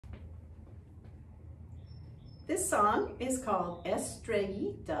This song is called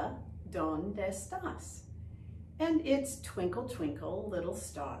Estrellita, Donde Estas? And it's Twinkle, Twinkle, Little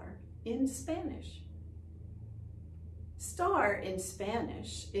Star in Spanish. Star in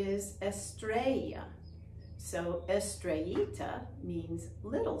Spanish is estrella. So estrellita means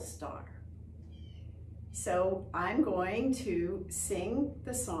little star. So I'm going to sing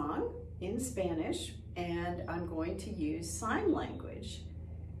the song in Spanish, and I'm going to use sign language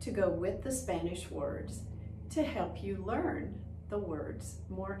to go with the Spanish words to help you learn the words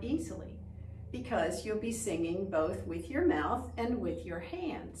more easily, because you'll be singing both with your mouth and with your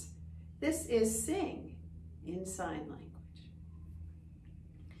hands. This is sing in sign language.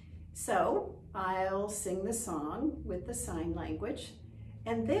 So I'll sing the song with the sign language,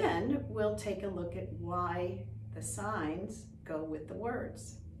 and then we'll take a look at why the signs go with the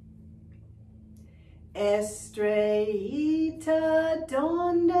words. Estrellita,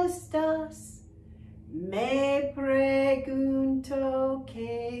 ¿dónde estás? Me pregunto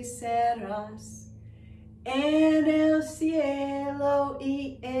qué serás. En el cielo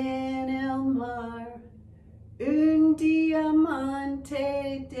y en el mar, un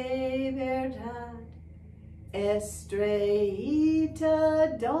diamante de verdad. Estrellita,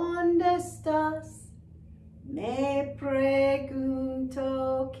 ¿dónde estás? Me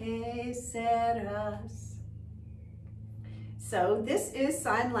pregunto qué serás. So this is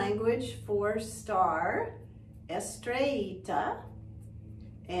sign language for star, estrellita,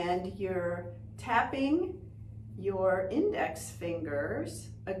 and you're tapping your index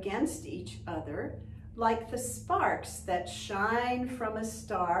fingers against each other like the sparks that shine from a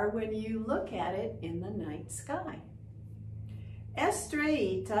star when you look at it in the night sky.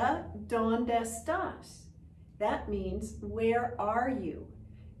 Estrellita, ¿dónde estás? That means, where are you?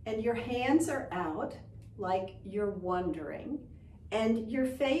 And your hands are out like you're wondering, and your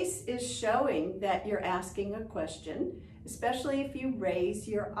face is showing that you're asking a question, especially if you raise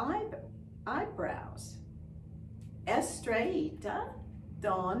your eyebrows. Estrellita,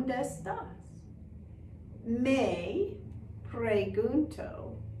 ¿dónde estás? Me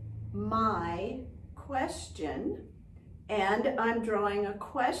pregunto, my question, and I'm drawing a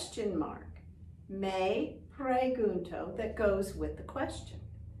question mark. Me pregunto, that goes with the question.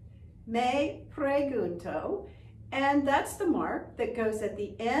 Me pregunto, and that's the mark that goes at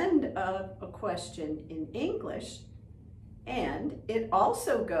the end of a question in English, and it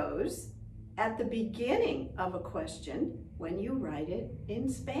also goes at the beginning of a question when you write it in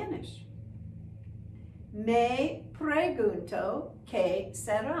Spanish. Me pregunto qué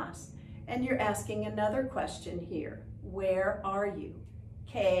serás, and you're asking another question here. Where are you?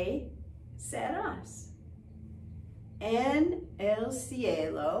 ¿Qué serás? En el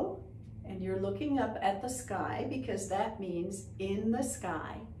cielo, and you're looking up at the sky because that means in the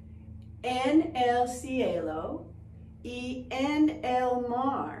sky. En el cielo, y en el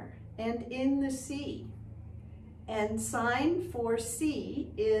mar, and in the sea. And sign for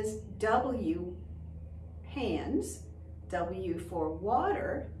sea is W, hands, W for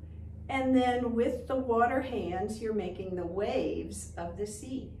water, and then with the water hands, you're making the waves of the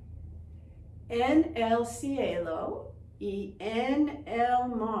sea. En el cielo y en el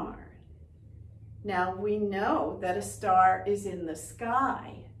mar. Now we know that a star is in the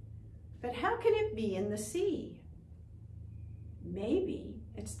sky, but how can it be in the sea? Maybe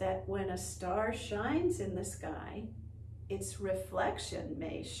it's that when a star shines in the sky, its reflection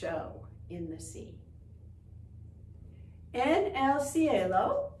may show in the sea. En el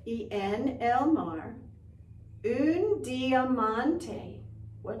cielo y en el mar, un diamante.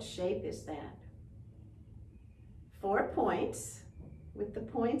 What shape is that? 4 points with the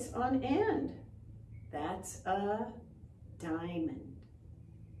points on end. That's a diamond.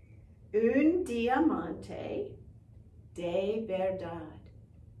 Un diamante de verdad.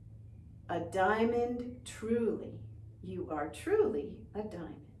 A diamond truly. You are truly a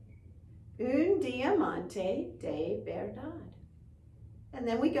diamond. Un diamante de verdad. And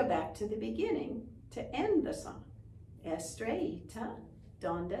then we go back to the beginning to end the song. Estrellita,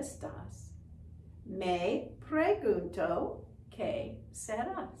 ¿dónde estás? Me pregunto qué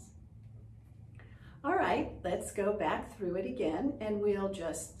serás. All right, let's go back through it again, and we'll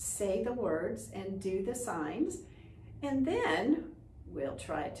just say the words and do the signs, and then we'll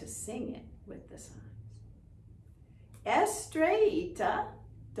try to sing it with the signs. Estrellita,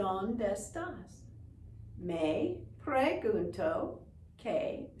 ¿dónde estás? Me pregunto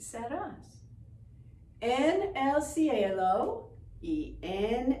qué serás. En el cielo y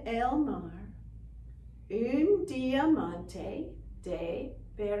en el mar, un diamante de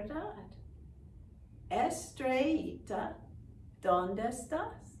verdad. Estrellita, ¿dónde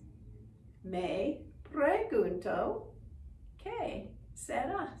estás? Me pregunto, ¿qué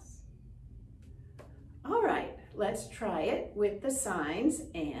serás? All right, let's try it with the signs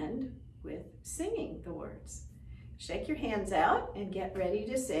and with singing the words. Shake your hands out and get ready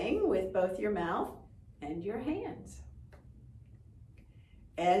to sing with both your mouth and your hands.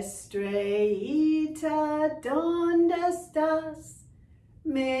 Estrellita, ¿dónde estás?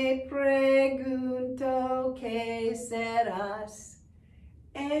 Me pregunto qué serás.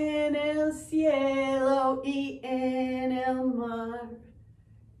 En el cielo y en el mar,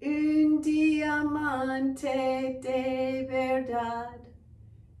 un diamante de verdad.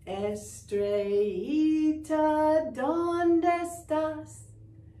 Estrellita, ¿dónde estás?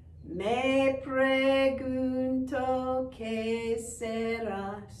 Me pregunto qué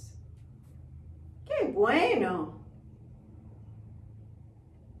serás. ¡Qué bueno!